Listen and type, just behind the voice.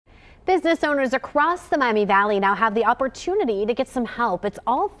Business owners across the Miami Valley now have the opportunity to get some help. It's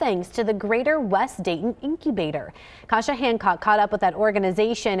all thanks to the Greater West Dayton Incubator. Kasha Hancock caught up with that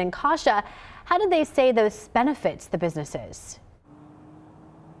organization. And Kasha, how did they say those benefits the businesses?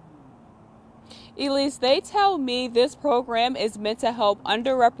 Elise, they tell me this program is meant to help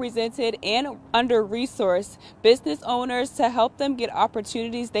underrepresented and under-resourced business owners to help them get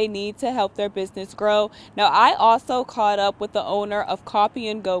opportunities they need to help their business grow. Now, I also caught up with the owner of Copy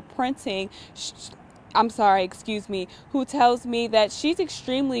and Go Printing, who tells me that she's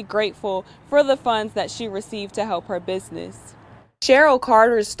extremely grateful for the funds that she received to help her business. Cheryl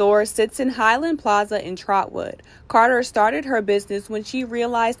Carter's store sits in Highland Plaza in Trotwood. Carter started her business when she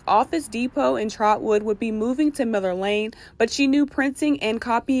realized Office Depot in Trotwood would be moving to Miller Lane, but she knew printing and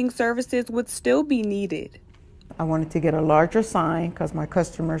copying services would still be needed. I wanted to get a larger sign because my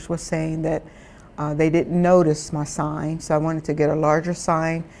customers were saying that they didn't notice my sign, so I wanted to get a larger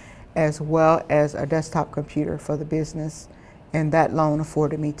sign as well as a desktop computer for the business, and that loan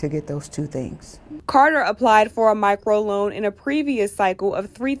afforded me to get those two things. Carter applied for a microloan in a previous cycle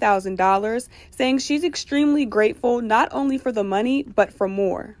of $3,000, saying she's extremely grateful not only for the money, but for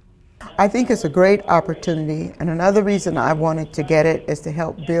more. I think it's a great opportunity, and another reason I wanted to get it is to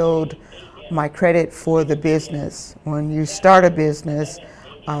help build my credit for the business. When you start a business,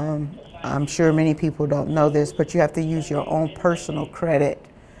 I'm sure many people don't know this, but you have to use your own personal credit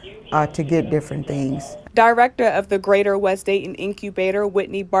to get different things. Director of the Greater West Dayton Incubator,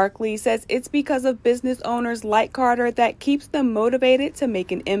 Whitney Barkley, says it's because of business owners like Carter that keeps them motivated to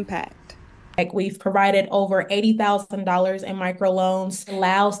make an impact. We've provided over $80,000 in microloans,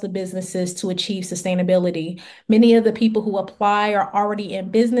 allows the businesses to achieve sustainability. Many of the people who apply are already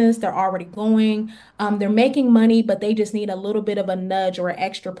in business, they're already going, they're making money, but they just need a little bit of a nudge or an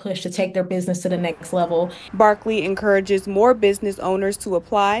extra push to take their business to the next level. Barkley encourages more business owners to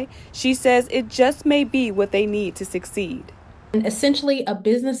apply. She says it just may be what they need to succeed. Essentially, a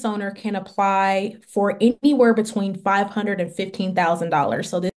business owner can apply for anywhere between $500,000 and $15,000.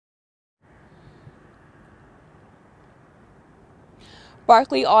 So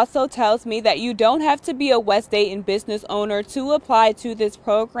Barkley also tells me that you don't have to be a West Dayton business owner to apply to this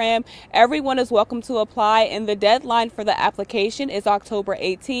program. Everyone is welcome to apply, and the deadline for the application is October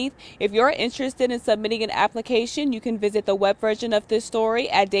 18th. If you're interested in submitting an application, you can visit the web version of this story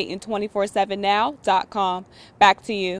at Dayton247now.com. Back to you.